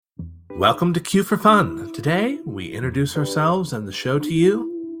Welcome to Q for Fun. Today, we introduce ourselves and the show to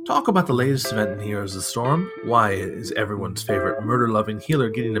you, talk about the latest event in Heroes of the Storm, why it is everyone's favorite murder-loving healer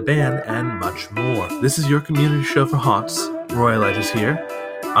getting a ban, and much more. This is your community show for haunts. Royalite is here.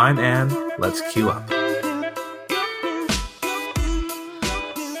 I'm Anne. Let's queue up.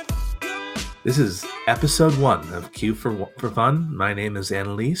 This is episode 1 of Q for Fun. My name is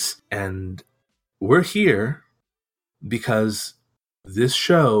Annalise, and we're here because this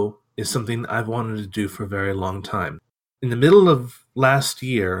show is something I've wanted to do for a very long time. In the middle of last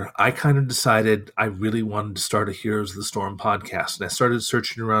year, I kind of decided I really wanted to start a Heroes of the Storm podcast, and I started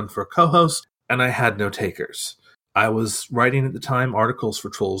searching around for a co-host, and I had no takers. I was writing at the time articles for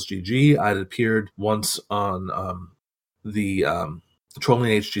Trolls GG. I'd appeared once on the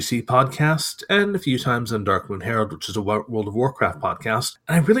Trolling HGC podcast, and a few times on Darkmoon Herald, which is a World of Warcraft podcast,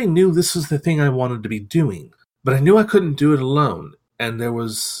 and I really knew this was the thing I wanted to be doing. But I knew I couldn't do it alone, and there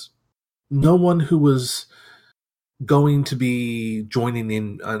was no one who was going to be joining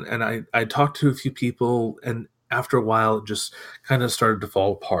in, and I talked to a few people, and after a while it just kind of started to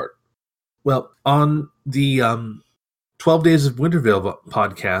fall apart. Well, on the 12 Days of Wintervale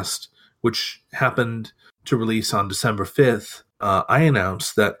podcast, which happened to release on December 5th, I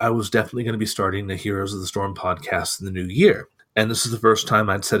announced that I was definitely going to be starting the Heroes of the Storm podcast in the new year. And this is the first time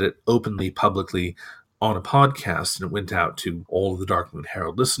I'd said it openly, publicly, on a podcast, and it went out to all of the Darkmoon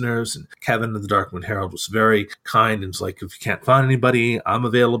Herald listeners, and Kevin of the Darkmoon Herald was very kind and was like, if you can't find anybody, I'm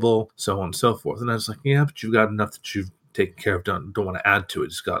available, so on and so forth. And I was like, yeah, but you've got enough that you've taken care of, don't want to add to it,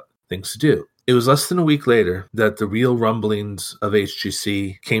 just got things to do. It was less than a week later that the real rumblings of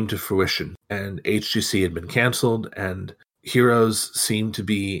HGC came to fruition, and HGC had been canceled, and Heroes seemed to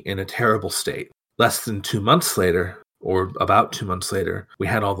be in a terrible state. Less than 2 months later, or about 2 months later, we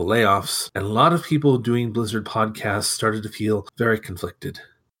had all the layoffs, and a lot of people doing Blizzard podcasts started to feel very conflicted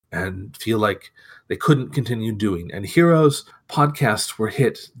and feel like they couldn't continue doing. And Heroes podcasts were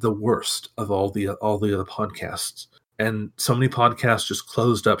hit the worst of all the other podcasts. And so many podcasts just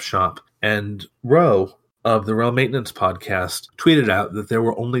closed up shop. And Ro of the Realm Maintenance podcast tweeted out that there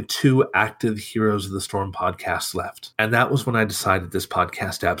were only 2 active Heroes of the Storm podcasts left. And that was when I decided this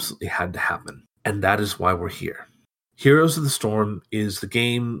podcast absolutely had to happen. And that is why we're here. Heroes of the Storm is the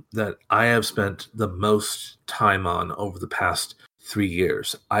game that I have spent the most time on over the past 3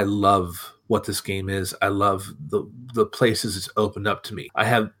 years. I love what this game is. I love the places it's opened up to me. I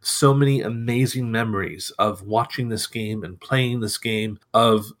have so many amazing memories of watching this game and playing this game,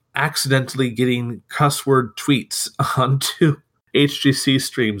 of accidentally getting cuss word tweets onto HGC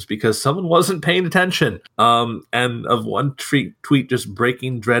streams because someone wasn't paying attention, and of one tweet just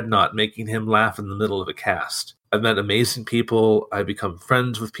breaking Dreadnought, making him laugh in the middle of a cast. I've met amazing people. I've become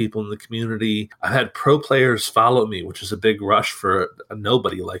friends with people in the community. I've had pro players follow me, which is a big rush for a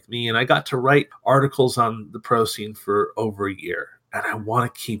nobody like me. And I got to write articles on the pro scene for over a year. And I want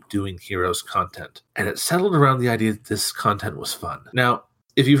to keep doing Heroes content. And it settled around the idea that this content was fun. Now,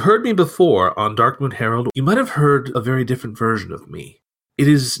 if you've heard me before on Darkmoon Herald, you might have heard a very different version of me. It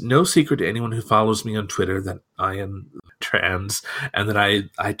is no secret to anyone who follows me on Twitter that I am trans and that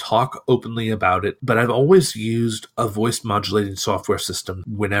I talk openly about it, but I've always used a voice modulating software system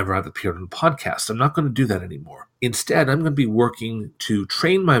whenever I've appeared on a podcast. I'm not going to do that anymore. Instead, I'm going to be working to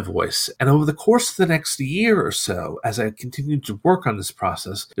train my voice, and over the course of the next year or so, as I continue to work on this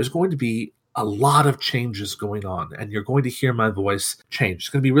process, there's going to be a lot of changes going on, and you're going to hear my voice change. It's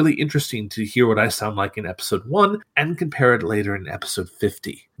going to be really interesting to hear what I sound like in episode 1 and compare it later in episode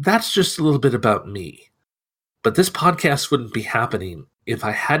 50. That's just a little bit about me. But this podcast wouldn't be happening if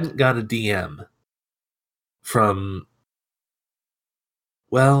I hadn't got a DM from,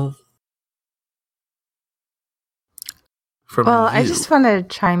 well, you. I just want to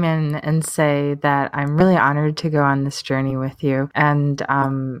chime in and say that I'm really honored to go on this journey with you. And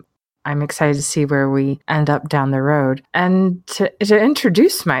I'm excited to see where we end up down the road. And to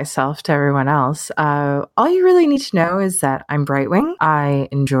introduce myself to everyone else, all you really need to know is that I'm Brightwing. I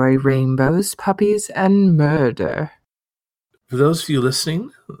enjoy rainbows, puppies, and murder. For those of you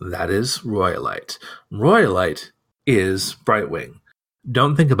listening, that is Royalite. Royalite is Brightwing.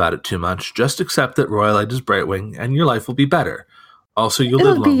 Don't think about it too much. Just accept that Royalite is Brightwing, and your life will be better. Also, you'll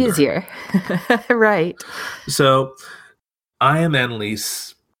live longer. It'll be easier. Right. So, I am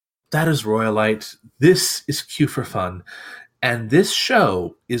Annalise. That is Royalite. This is Q for Fun. And this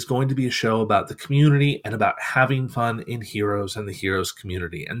show is going to be a show about the community and about having fun in Heroes and the Heroes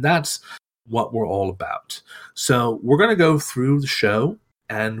community. And that's what we're all about. So we're going to go through the show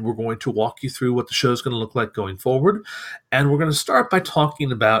and we're going to walk you through what the show is going to look like going forward. And we're going to start by talking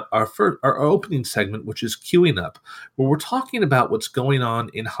about our opening segment, which is Queuing Up, where we're talking about what's going on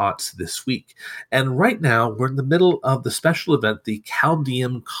in HOTS this week. And right now, we're in the middle of the special event, the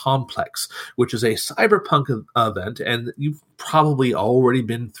Chaldeum Complex, which is a cyberpunk event, and you've probably already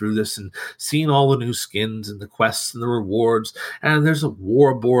been through this and seen all the new skins and the quests and the rewards, and there's a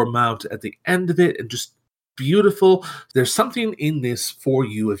war boar mount at the end of it, and just beautiful. There's something in this for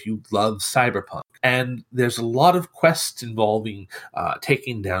you if you love cyberpunk. And there's a lot of quests involving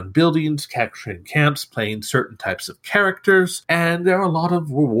taking down buildings, capturing camps, playing certain types of characters, and there are a lot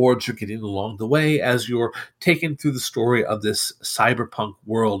of rewards you're getting along the way as you're taken through the story of this cyberpunk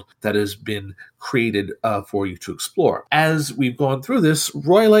world that has been created for you to explore. As we've gone through this,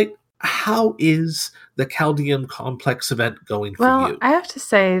 Roylite, how is the Chaldeum Complex event going for you? Well, I have to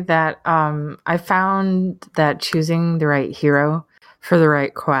say that I found that choosing the right hero for the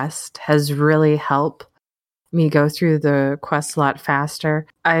right quest has really helped me go through the quest a lot faster.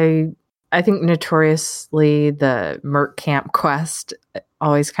 I think notoriously the Merc Camp quest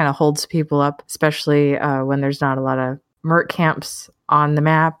always kind of holds people up, especially when there's not a lot of Merc camps on the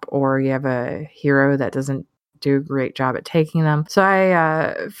map, or you have a hero that doesn't do a great job at taking them. So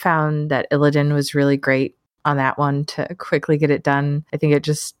I found that Illidan was really great on that one to quickly get it done. I think it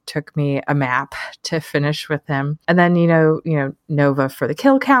just took me a map to finish with him. And then, Nova for the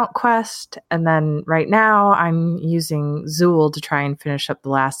kill count quest. And then right now I'm using Zool to try and finish up the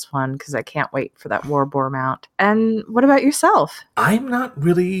last one because I can't wait for that war boar mount. And what about yourself? I'm not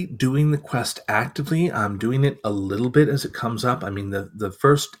really doing the quest actively. I'm doing it a little bit as it comes up. I mean, the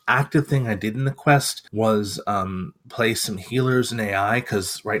first active thing I did in the quest was play some healers and AI,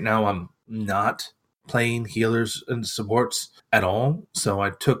 because right now I'm not playing healers and supports at all. So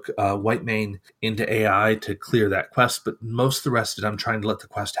I took Whitemane into AI to clear that quest, but most of the rest of it I'm trying to let the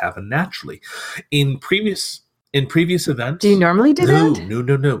quest happen naturally. In previous events... Do you normally do that?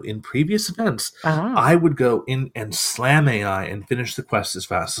 No. In previous events, I would go in and slam AI and finish the quest as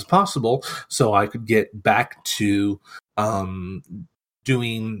fast as possible so I could get back to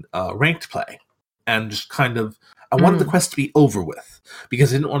doing ranked play and just kind of... I wanted the quest to be over with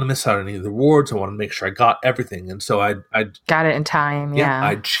because I didn't want to miss out on any of the rewards. I wanted to make sure I got everything. And so I got it in time. Yeah.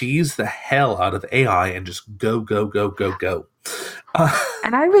 I'd cheese the hell out of AI and just go.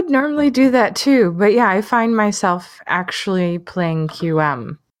 And I would normally do that too. But yeah, I find myself actually playing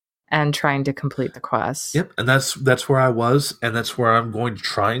QM and trying to complete the quest. Yep, and that's where I was, and that's where I'm going to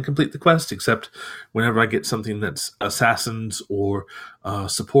try and complete the quest, except whenever I get something that's assassins or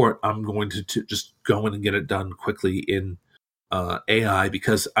support, I'm going to just go in and get it done quickly in AI,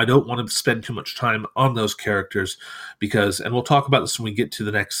 because I don't want to spend too much time on those characters, because, and we'll talk about this when we get to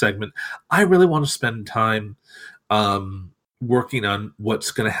the next segment, I really want to spend time working on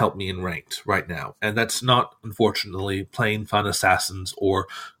what's going to help me in ranked right now. And that's not, unfortunately, playing fun assassins or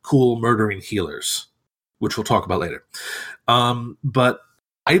cool murdering healers, which we'll talk about later. But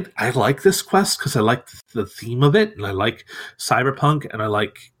I like this quest because I like the theme of it, and I like cyberpunk, and I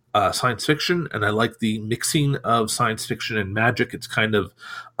like science fiction, and I like the mixing of science fiction and magic. It's kind of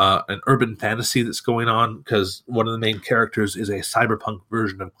an urban fantasy that's going on, because one of the main characters is a cyberpunk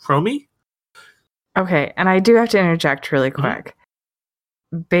version of Chromie. Okay, and I do have to interject really quick.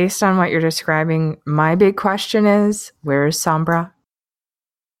 Mm-hmm. Based on what you're describing, my big question is, where is Sombra?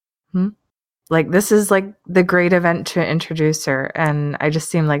 Like, this is like the great event to introduce her, and I just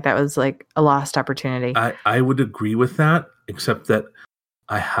seemed like that was like a lost opportunity. I would agree with that, except that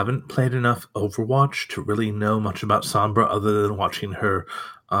I haven't played enough Overwatch to really know much about Sombra other than watching her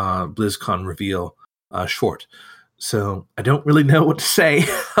BlizzCon reveal short. So I don't really know what to say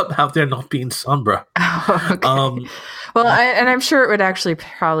about there not being Sombra. Oh, okay. Well, I'm sure it would actually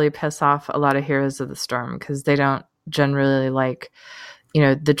probably piss off a lot of Heroes of the Storm, because they don't generally like,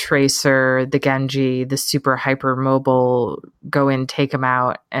 the Tracer, the Genji, the super hyper mobile, go in, take them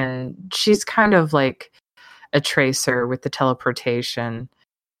out. And she's kind of like a Tracer with the teleportation,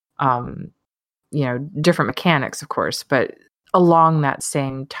 different mechanics, of course, but along that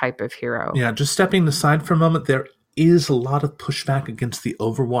same type of hero. Yeah, just stepping aside for a moment, there is a lot of pushback against the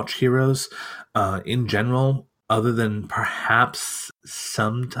Overwatch heroes in general, other than perhaps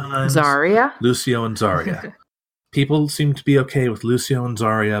sometimes Zarya? Lucio and Zarya. People seem to be okay with Lucio and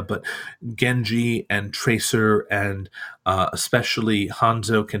Zarya, but Genji and Tracer and especially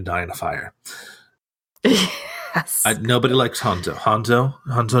Hanzo can die in a fire. Yes. Nobody likes Hanzo.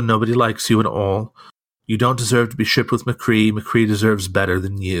 Hanzo, nobody likes you at all. You don't deserve to be shipped with McCree. McCree deserves better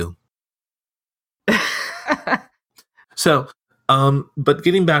than you. So, but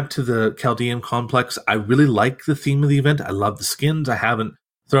getting back to the Chaldeum Complex, I really like the theme of the event. I love the skins. I haven't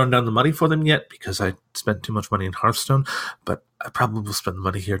thrown down the money for them yet because I spent too much money in Hearthstone, but I probably will spend the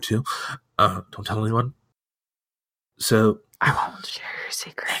money here too. Don't tell anyone. So I won't share your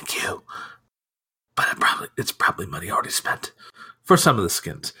secret. Thank you. But it's probably money already spent for some of the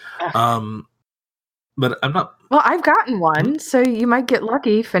skins. But I'm not. Well, I've gotten one, so you might get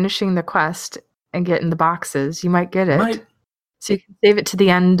lucky finishing the quest and getting the boxes. You might get it. So you can save it to the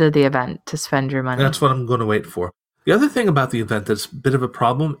end of the event to spend your money. That's what I'm going to wait for. The other thing about the event that's a bit of a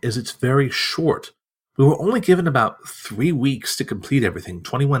problem is it's very short. We were only given about 3 weeks to complete everything,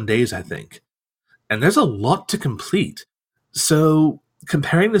 21 days, I think. And there's a lot to complete. So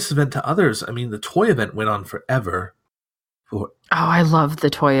comparing this event to others, I mean, the toy event went on forever. I love the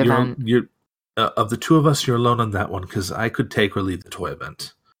toy event. Of the two of us, you're alone on that one because I could take or leave the toy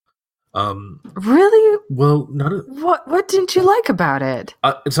event. Really? Well, what didn't you like about it?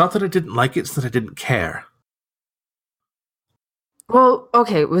 It's not that I didn't like it; it's that I didn't care. Well,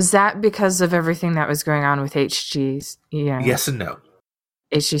 okay, was that because of everything that was going on with HGs? Yeah. Yes and no.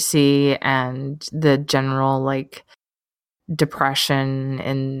 HGC and the general depression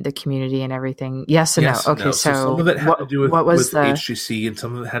in the community and everything. Yes and no. Okay, no. So some of it had to do with the HGC, and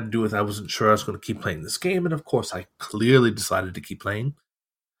some of it had to do with I wasn't sure I was going to keep playing this game, and of course I clearly decided to keep playing.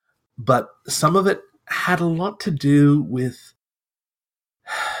 But some of it had a lot to do with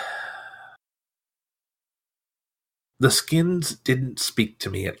the skins didn't speak to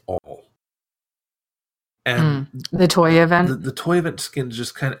me at all. And the toy event? The toy event skins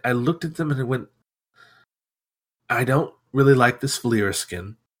just kind of, I looked at them and I went, I don't really like this Valeera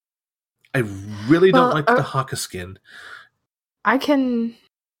skin. I really don't like the Haka skin. I can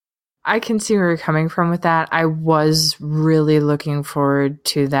see where you're coming from with that. I was really looking forward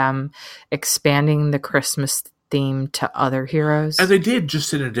to them expanding the Christmas theme to other heroes. And they did,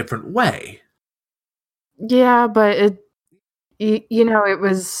 just in a different way. Yeah, but it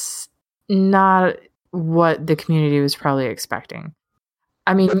was not what the community was probably expecting.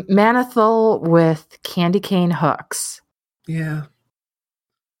 I mean, Manethil with candy cane hooks. Yeah.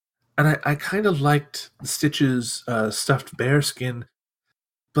 And I kind of liked Stitch's stuffed bear skin,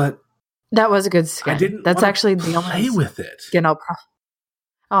 but that was a good skin. I didn't. That's actually the only play with it. Skin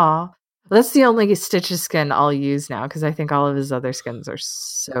that's the only Stitch's skin I'll use now because I think all of his other skins are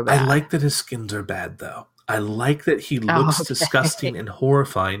so bad. I like that his skins are bad, though. I like that he looks disgusting and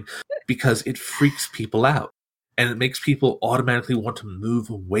horrifying because it freaks people out and it makes people automatically want to move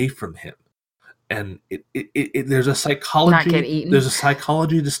away from him. And there's a psychology. Not get eaten. There's a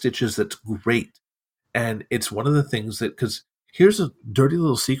psychology to Stitches that's great, and it's one of the things that, because here's a dirty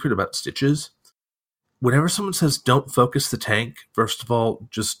little secret about Stitches. Whenever someone says don't focus the tank, first of all,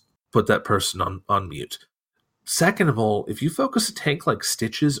 just put that person on mute. Second of all, if you focus a tank like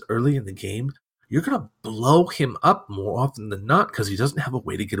Stitches early in the game, you're going to blow him up more often than not because he doesn't have a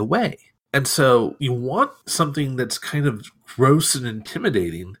way to get away. And so you want something that's kind of gross and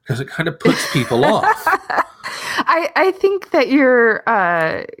intimidating because it kind of puts people off. I think that you're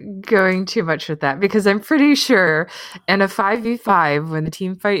going too much with that because I'm pretty sure in a 5v5 when the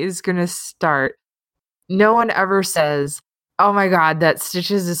team fight is going to start, no one ever says, oh my God, that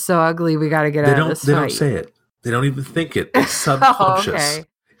Stitches is so ugly, we got to get out of this fight. They don't say it. They don't even think it. It's subconscious. Okay.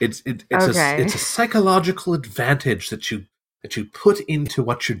 It's a psychological advantage that you put into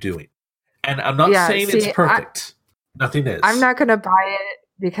what you're doing. And I'm not saying it's perfect. Nothing is. I'm not going to buy it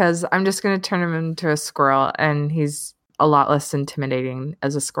because I'm just going to turn him into a squirrel, and he's a lot less intimidating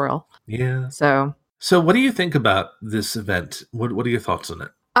as a squirrel. Yeah. So what do you think about this event? What are your thoughts on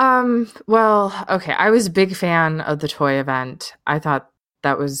it? Well, okay. I was a big fan of the toy event. I thought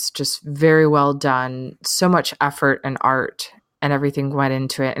that was just very well done. So much effort and art and everything went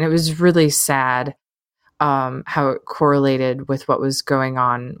into it. And it was really sad how it correlated with what was going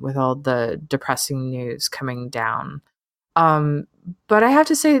on with all the depressing news coming down. But I have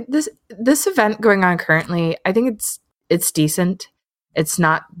to say this event going on currently, I think it's decent. It's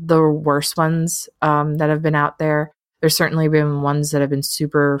not the worst ones that have been out there. There's certainly been ones that have been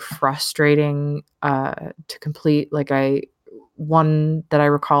super frustrating to complete. One that I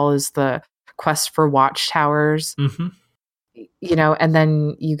recall is the quest for watchtowers. Mm-hmm. And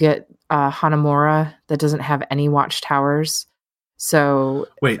then you get Hanamura that doesn't have any watchtowers. So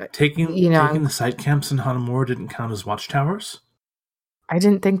wait, taking the site camps in Hanamura didn't count as watchtowers? I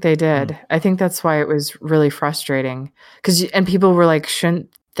didn't think they did. I think that's why it was really frustrating. And people were like,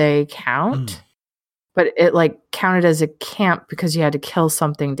 shouldn't they count? But it counted as a camp because you had to kill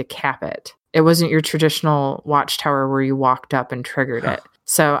something to cap it. It wasn't your traditional watchtower where you walked up and triggered it.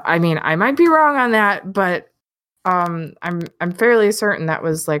 So I mean, I might be wrong on that, but I'm fairly certain that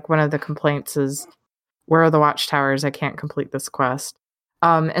was one of the complaints is, where are the watchtowers? I can't complete this quest.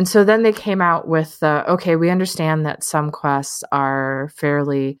 And so then they came out with, okay, we understand that some quests are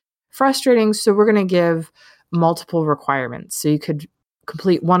fairly frustrating, so we're going to give multiple requirements. So you could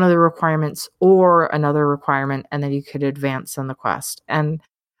complete one of the requirements or another requirement, and then you could advance on the quest. And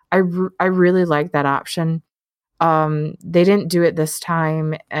I really like that option. They didn't do it this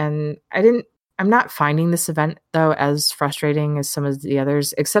time, and I'm not finding this event though as frustrating as some of the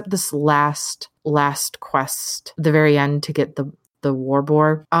others, except this last quest, the very end to get the war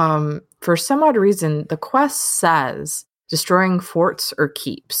boar. For some odd reason, the quest says destroying forts or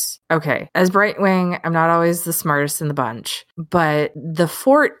keeps. Okay, as Brightwing, I'm not always the smartest in the bunch, but the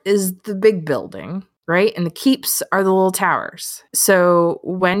fort is the big building, right? And the keeps are the little towers. So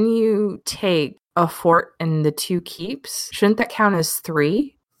when you take a fort and the 2 keeps, shouldn't that count as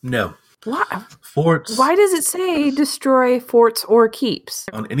 3? No. Why? Forts. Why does it say destroy forts or keeps?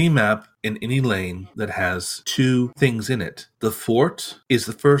 On any map in any lane that has 2 things in it, the fort is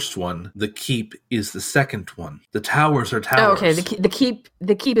the first one, the keep is the second one. The towers are towers. Oh, okay, the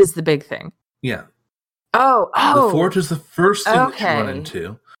keep is the big thing. Yeah. Oh. The fort is the first thing that you run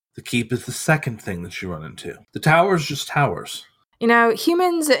into. The keep is the second thing that you run into. The towers just towers. You know,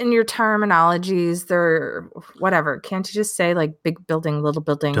 humans in your terminologies, they're whatever. Can't you just say like big building, little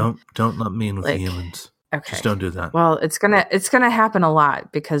building? Don't let me in with like, the humans. Okay. Just don't do that. Well, it's gonna happen a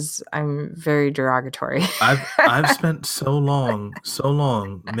lot because I'm very derogatory. I've spent so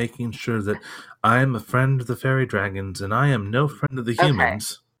long making sure that I am a friend of the fairy dragons and I am no friend of the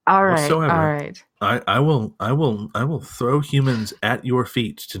humans. All right. Whatsoever. All right. I will throw humans at your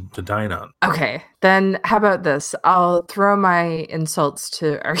feet to dine on. Okay, then how about this? I'll throw my insults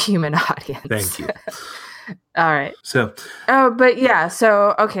to our human audience. Thank you. All right. So. But yeah.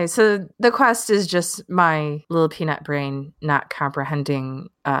 So okay. So the quest is just my little peanut brain not comprehending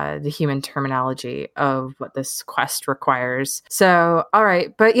the human terminology of what this quest requires. So all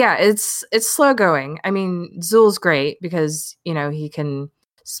right. But yeah, it's slow going. I mean, Zul's great because he can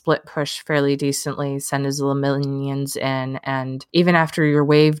split push fairly decently, send his little minions in, and even after your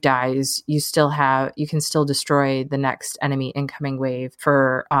wave dies, you can still destroy the next enemy incoming wave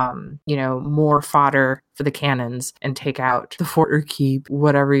for more fodder for the cannons and take out the fort or keep,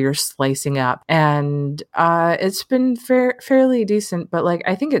 whatever you're slicing up. And it's been fairly decent, but like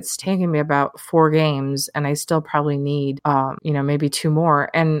I think it's taken me about 4 games and I still probably need maybe 2 more.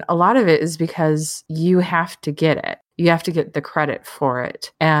 And a lot of it is because you have to get it. You have to get the credit for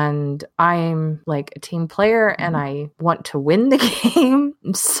it. And I'm like a team player and I want to win the game.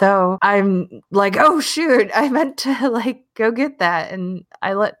 So I'm like, oh shoot, I meant to like go get that. And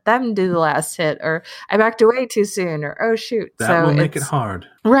I let them do the last hit, or I backed away too soon, or oh shoot. That will make it hard.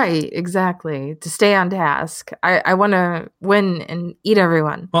 Right, exactly. To stay on task. I want to win and eat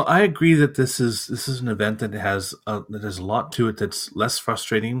everyone. Well, I agree that this is an event that has a lot to it that's less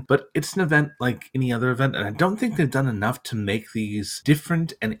frustrating, but it's an event like any other event, and I don't think they've done enough to make these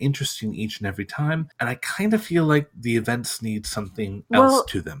different and interesting each and every time. And I kind of feel like the events need something else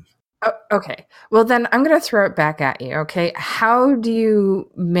to them. Okay. Well, then I'm going to throw it back at you. Okay. How do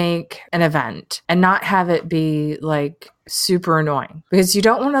you make an event and not have it be like super annoying? Because you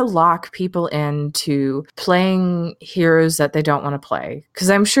don't want to lock people into playing heroes that they don't want to play. Because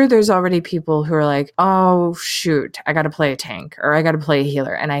I'm sure there's already people who are like, oh, shoot, I got to play a tank or I got to play a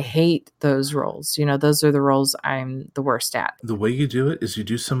healer. And I hate those roles. Those are the roles I'm the worst at. The way you do it is you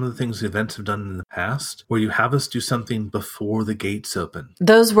do some of the things the events have done in the past, where you have us do something before the gates open.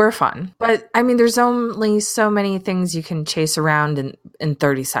 Those were fun. But I mean, there's only so many things you can chase around in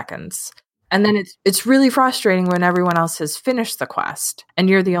 30 seconds. And then it's really frustrating when everyone else has finished the quest and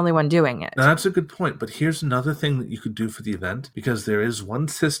you're the only one doing it. Now, that's a good point, but here's another thing that you could do for the event, because there is one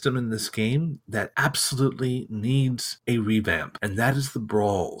system in this game that absolutely needs a revamp, and that is the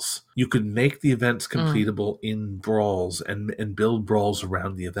brawls. You could make the events completable in brawls and build brawls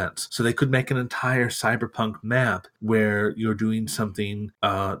around the events. So they could make an entire cyberpunk map where you're doing something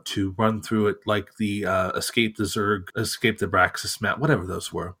to run through it, like the Escape the Zerg, Escape the Braxis map, whatever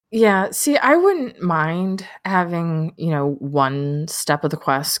those were. Yeah, see, I wouldn't mind having, one step of the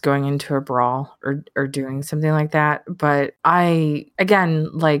quest going into a brawl or doing something like that. But a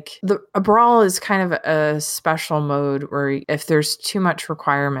brawl is kind of a special mode where if there's too much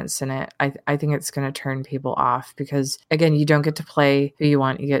requirements in it, I think it's going to turn people off because, again, you don't get to play who you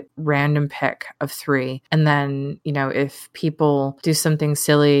want. You get random pick of 3. And then, if people do something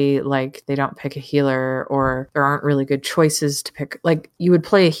silly, like they don't pick a healer or there aren't really good choices to pick, like you would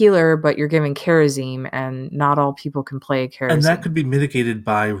play a healer, but you're giving Kerosene, and not all people can play Kerosene. And that could be mitigated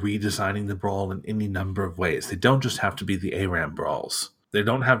by redesigning the brawl in any number of ways. They don't just have to be the ARAM brawls. They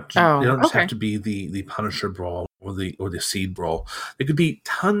don't have to. They don't just have to be the Punisher brawl or the seed brawl. There could be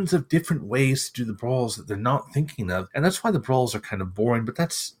tons of different ways to do the brawls that they're not thinking of, and that's why the brawls are kind of boring. But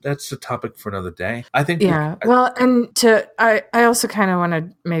that's a topic for another day. I think. Yeah. Well, and I also kind of want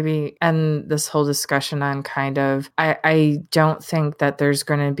to maybe end this whole discussion on kind of I don't think that there's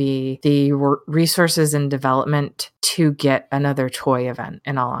going to be the resources and development to get another toy event.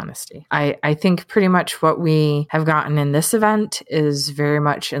 In all honesty, I think pretty much what we have gotten in this event is very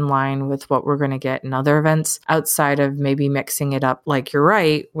much in line with what we're going to get in other events, outside of maybe mixing it up, like you're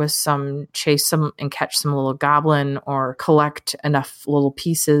right, with some chase some and catch some little goblin or collect enough little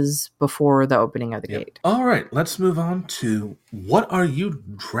pieces before the opening of the gate. All right, let's move on to what are you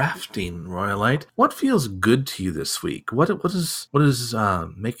drafting, Royalite? What feels good to you this week? What is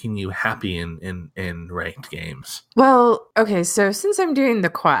making you happy in ranked games? Well, okay, so since I'm doing the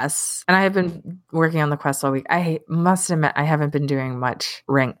quests, and I have been working on the quests all week, I must admit I haven't been doing much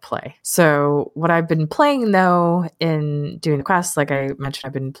ranked play. So what I've been playing, though, in doing the quests, like I mentioned,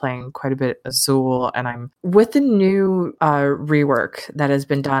 I've been playing quite a bit Azul, and I'm with the new rework that has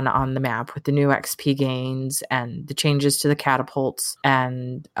been done on the map, with the new XP gains and the changes to the catapults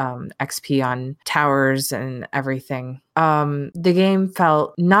and XP on towers and everything. The game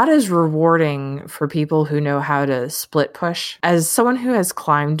felt not as rewarding for people who know how to split push. As someone who has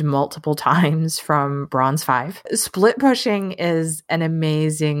climbed multiple times from Bronze 5, split pushing is an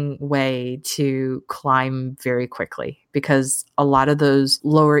amazing way to climb very quickly, because a lot of those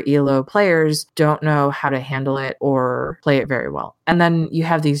lower elo players don't know how to handle it or play it very well. And then you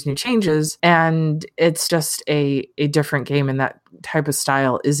have these new changes, and it's just a different game, and that type of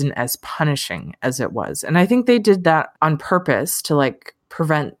style isn't as punishing as it was. And I think they did that on purpose to like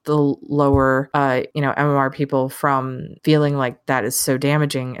prevent the lower, MMR people from feeling like that is so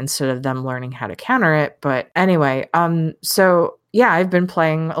damaging, instead of them learning how to counter it. But anyway, so yeah, I've been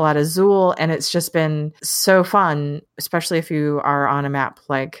playing a lot of Zool, and it's just been so fun, especially if you are on a map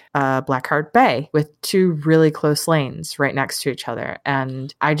like Blackheart Bay with two really close lanes right next to each other.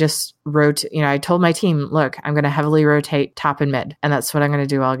 And I just I told my team, look, I'm going to heavily rotate top and mid, and that's what I'm going to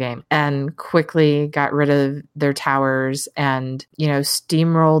do all game. And quickly got rid of their towers and,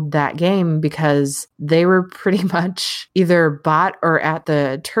 steamrolled that game, because they were pretty much either bot or at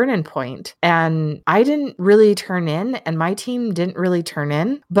the turn-in point. And I didn't really turn in, and my team didn't really turn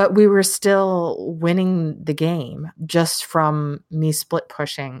in, but we were still winning the game just from me split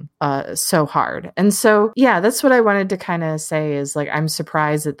pushing so hard. And so, yeah, that's what I wanted to kind of say is like, I'm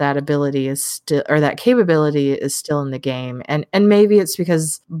surprised that ability is still, or that capability is still in the game. And maybe it's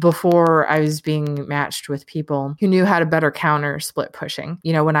because before I was being matched with people who knew how to better counter split pushing.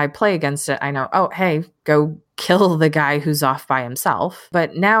 When I play against it, I know, oh, hey, go kill the guy who's off by himself.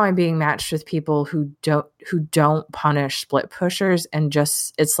 But now I'm being matched with people who don't punish split pushers, and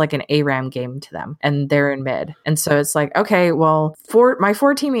just it's like an ARAM game to them, and they're in mid. And so it's like, okay, well, my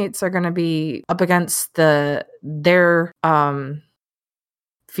four teammates are going to be up against their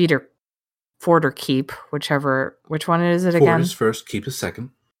feeder, fort or keep, which one is it again? Fort is first, keep is second.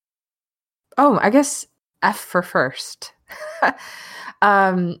 Oh, I guess F for first.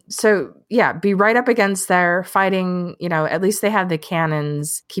 So yeah, be right up against there fighting, at least they have the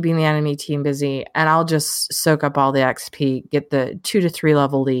cannons keeping the enemy team busy, and I'll just soak up all the XP, get the 2 to 3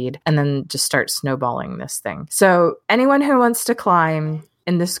 level lead, and then just start snowballing this thing. So anyone who wants to climb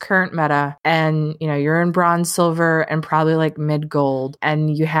in this current meta, and you're in bronze, silver, and probably like mid gold,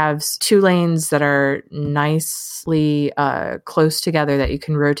 and you have 2 lanes that are nicely close together that you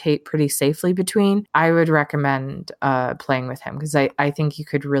can rotate pretty safely between, I would recommend playing with him, because I think you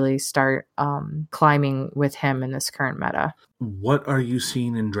could really start climbing with him in this current meta. What are you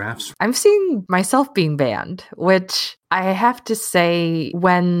seeing in drafts? I'm seeing myself being banned, which I have to say,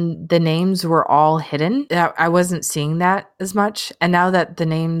 when the names were all hidden, I wasn't seeing that as much. And now that the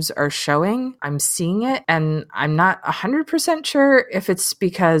names are showing, I'm seeing it. And I'm not 100% sure if it's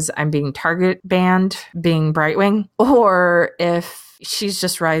because I'm being target banned, being Brightwing, or if she's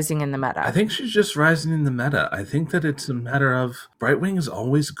just rising in the meta. I think she's just rising in the meta. I think that it's a matter of Brightwing is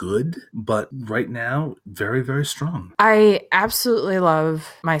always good, but right now, very, very strong. I absolutely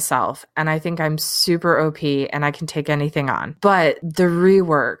love myself, and I think I'm super OP, and I can take anything on. But the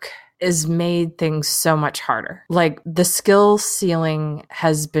rework has made things so much harder. Like, the skill ceiling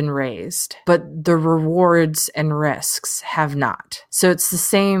has been raised, but the rewards and risks have not. So it's the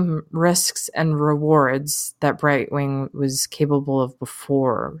same risks and rewards that Brightwing was capable of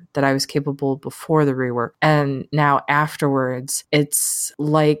before, that I was capable of before the rework. And now afterwards, it's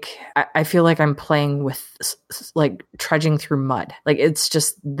like, I feel like I'm playing with, like, trudging through mud. Like, it's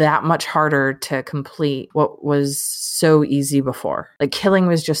just that much harder to complete what was so easy before. Like, killing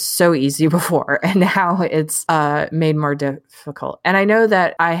was just so so easy before, and now it's made more difficult. And I know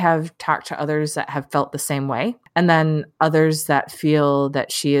that I have talked to others that have felt the same way, and then others that feel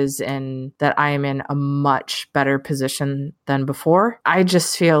that I am in a much better position than before. I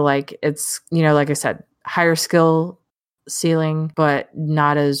just feel like it's, like I said, higher skill ceiling, but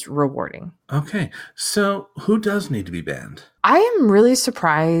not as rewarding. Okay, so who does need to be banned? I am really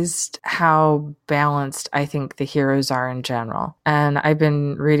surprised how balanced I think the heroes are in general. And I've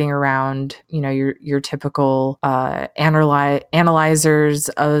been reading around, your typical analyzers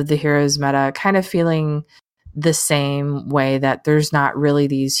of the heroes meta, kind of feeling the same way, that there's not really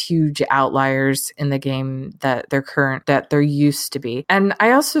these huge outliers in the game that there used to be. And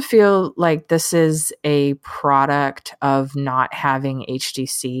I also feel like this is a product of not having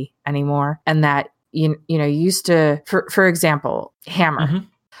HDC anymore, and that used to, for example, Hammer. Mm-hmm.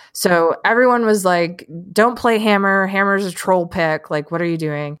 So everyone was like, don't play Hammer. Hammer's a troll pick. Like, what are you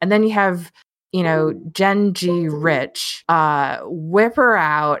doing? And then you have, Gen G Rich, whip her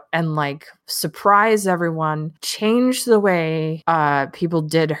out and like surprise everyone, change the way people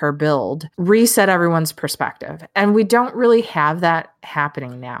did her build, reset everyone's perspective. And we don't really have that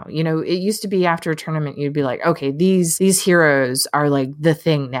happening now. It used to be after a tournament, you'd be like, okay, these heroes are like the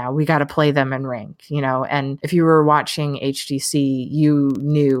thing now. We got to play them in rank, and if you were watching HDC, you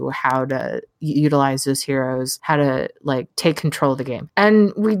knew how to utilize those heroes, how to like take control of the game.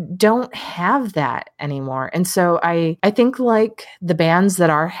 And we don't have that anymore. And so I think like the bans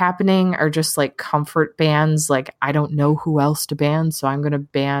that are happening are just like comfort bans. Like, I don't know who else to ban, so I'm going to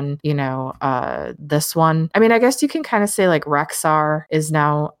ban, this one. I mean, I guess you can kind of say like Rexar is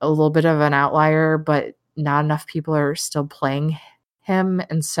now a little bit of an outlier, but not enough people are still playing him.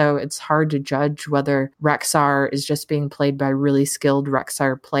 And so it's hard to judge whether Rexar is just being played by really skilled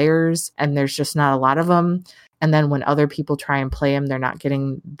Rexar players and there's just not a lot of them. And then when other people try and play him, they're not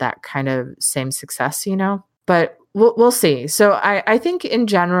getting that kind of same success, But we'll see. So I think in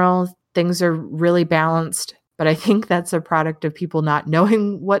general, things are really balanced. But I think that's a product of people not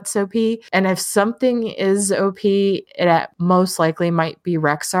knowing what's OP. And if something is OP, it most likely might be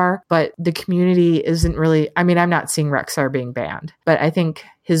Rexar, but the community isn't really, I mean, I'm not seeing Rexar being banned, but I think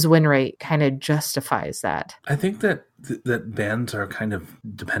his win rate kind of justifies that. I think that that bans are kind of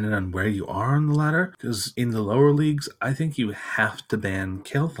dependent on where you are on the ladder, because in the lower leagues, I think you have to ban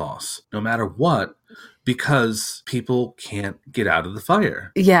Kael'thas, no matter what, because people can't get out of the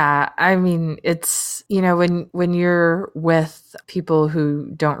fire. Yeah, I mean, it's, when you're with people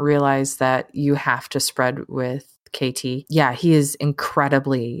who don't realize that you have to spread with KT, yeah, he is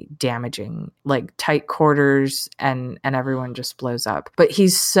incredibly damaging, like tight quarters, and everyone just blows up. But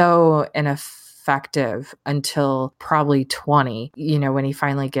he's so ineffective until probably 20, when he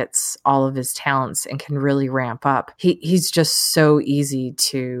finally gets all of his talents and can really ramp up. He's just so easy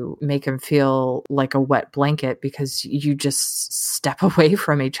to make him feel like a wet blanket because you just step away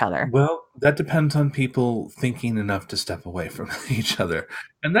from each other. Well, that depends on people thinking enough to step away from each other.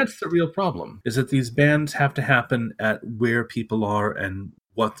 And that's the real problem, is that these bans have to happen at where people are and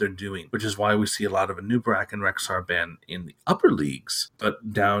what they're doing, which is why we see a lot of Anub'arak and Rexar ban in the upper leagues,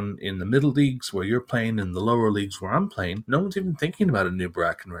 but down in the middle leagues where you're playing and the lower leagues where I'm playing, no one's even thinking about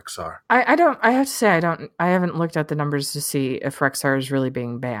Anub'arak and Rexar. I have to say, I haven't looked at the numbers to see if Rexar is really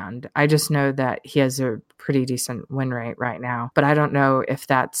being banned. I just know that he has a pretty decent win rate right now, but I don't know if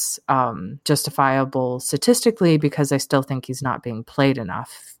that's justifiable statistically, because I still think he's not being played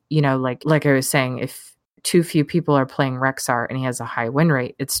enough. Like I was saying, if too few people are playing Rexar and he has a high win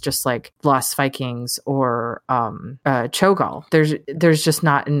rate, it's just like Lost Vikings or Cho'Gall. There's just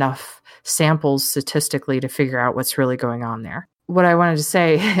not enough samples statistically to figure out what's really going on there. What I wanted to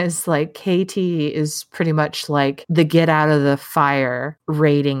say is like KT is pretty much like the get out of the fire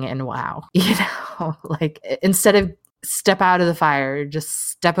rating in WoW. Like instead of step out of the fire,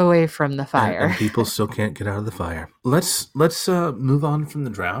 just step away from the fire. And people still can't get out of the fire. Let's move on from the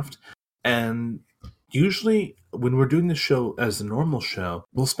draft. And usually when we're doing the show as a normal show,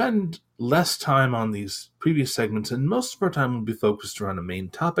 we'll spend less time on these previous segments, and most of our time will be focused around a main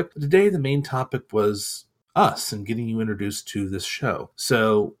topic. Today, the main topic was us and getting you introduced to this show.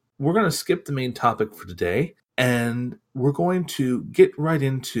 So we're going to skip the main topic for today, and we're going to get right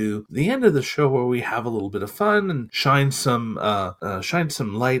into the end of the show where we have a little bit of fun and shine some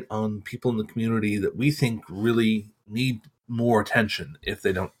light on people in the community that we think really need more attention if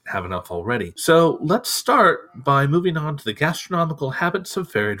they don't have enough already. So let's start by moving on to the gastronomical habits of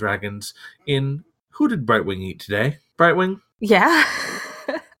fairy dragons in Who Did Brightwing Eat Today? Brightwing? Yeah.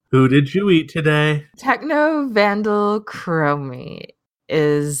 Who did you eat today? Techno Vandal Chromie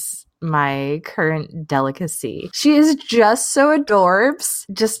is my current delicacy. She is just so adorbs,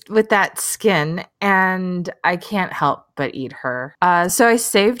 just with that skin, and I can't help but eat her. So I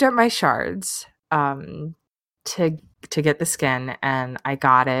saved up my shards to get the skin, and I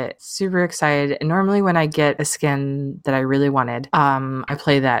got it. Super excited. And normally when I get a skin that I really wanted, I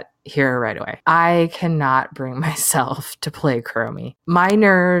play that hero right away. I cannot bring myself to play Chromie. My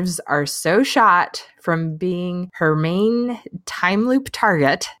nerves are so shot from being her main time loop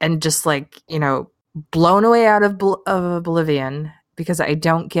target and just blown away out of oblivion because I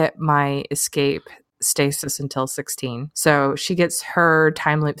don't get my escape stasis until 16. So she gets her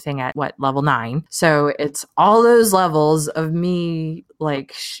time loop thing at level 9. So it's all those levels of me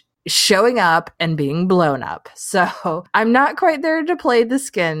showing up and being blown up. So I'm not quite there to play the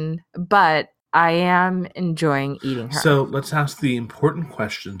skin, but I am enjoying eating her. So let's ask the important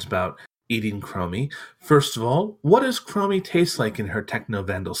questions about eating Chromie. First of all, what does Chromie taste like in her Techno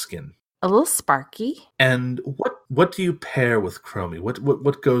Vandal skin? A little sparky. And what do you pair with Chromie?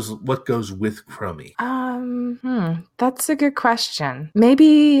 What goes with Chromie? That's a good question.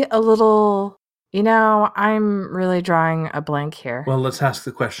 Maybe a little. I'm really drawing a blank here. Well, let's ask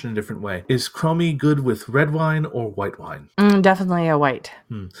the question a different way. Is Chromie good with red wine or white wine? Definitely a white.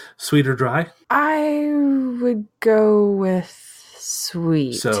 Sweet or dry? I would go with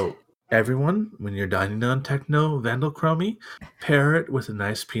sweet. So, everyone, when you're dining on Techno Vandal Chromie, pair it with a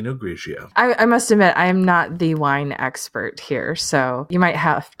nice Pinot Grigio. I must admit, I am not the wine expert here, so you might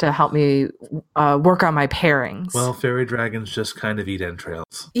have to help me work on my pairings. Well, fairy dragons just kind of eat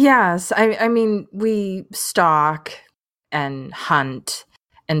entrails. Yes, I mean, we stalk and hunt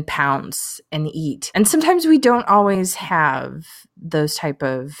and pounce and eat. And sometimes we don't always have those type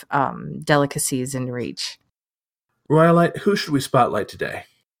of delicacies in reach. Royalite, who should we spotlight today?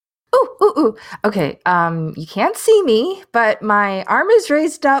 Ooh. Okay, you can't see me, but my arm is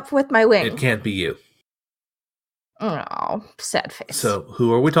raised up with my wing. It can't be you. Oh, sad face. So,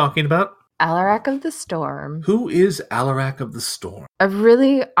 who are we talking about? Alarak of the Storm. Who is Alarak of the Storm? A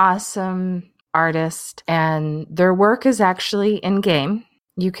really awesome artist, and their work is actually in-game.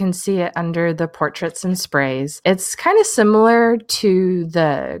 You can see it under the portraits and sprays. It's kind of similar to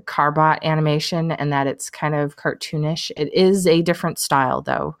the Carbot animation in that it's kind of cartoonish. It is a different style,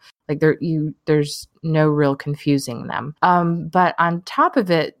 though. There's no real confusing them. But on top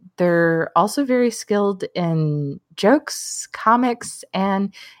of it, they're also very skilled in jokes, comics,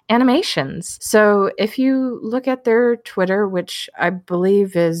 and animations. So if you look at their Twitter, which I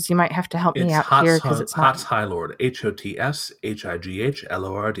believe is, you might have to help me out here because it's not Hots High Lord,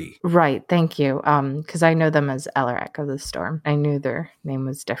 HOTSHIGHLORD. Right, thank you. Because I know them as Alarak of the Storm. I knew their name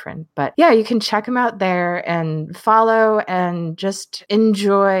was different, but yeah, you can check them out there and follow and just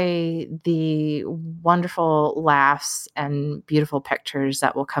enjoy the wonderful laughs and beautiful pictures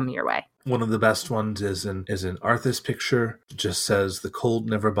that will come your way. One of the best ones is an Arthas picture. It just says, "The cold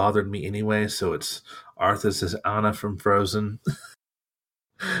never bothered me anyway," so it's Arthas as Anna from Frozen,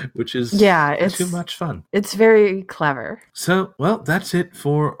 which is too much fun. It's very clever. So, well, that's it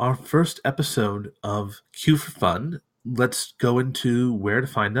for our first episode of Q for Fun. Let's go into where to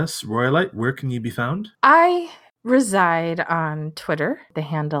find us. Royalite, where can you be found? I reside on Twitter, the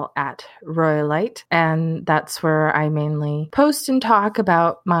handle @Royalite, and that's where I mainly post and talk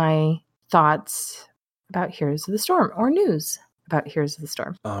about my thoughts about Heroes of the Storm or news about Heroes of the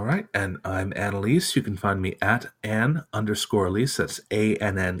Storm. All right, and I'm Annalise. You can find me at Ann_Elise. That's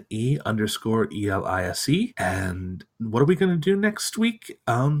ANNE_ELISE. And what are we going to do next week?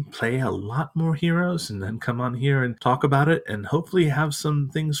 Play a lot more Heroes and then come on here and talk about it and hopefully have some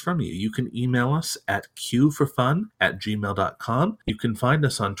things from you. You can email us at qforfun@gmail.com. You can find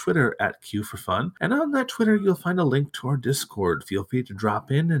us on Twitter at qforfun. And on that Twitter, you'll find a link to our Discord. Feel free to drop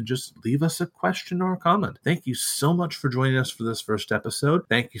in and just leave us a question or a comment. Thank you so much for joining us for this first episode.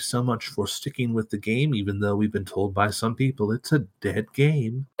 Thank you so much for sticking with the game, even though we've been told by some people it's a dead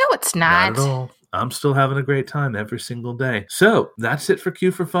game. No, it's not. Not at all. I'm still having a great time every single day. So that's it for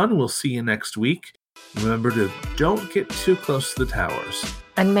Q for Fun. We'll see you next week. Remember to don't get too close to the towers.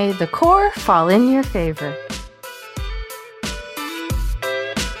 And may the core fall in your favor.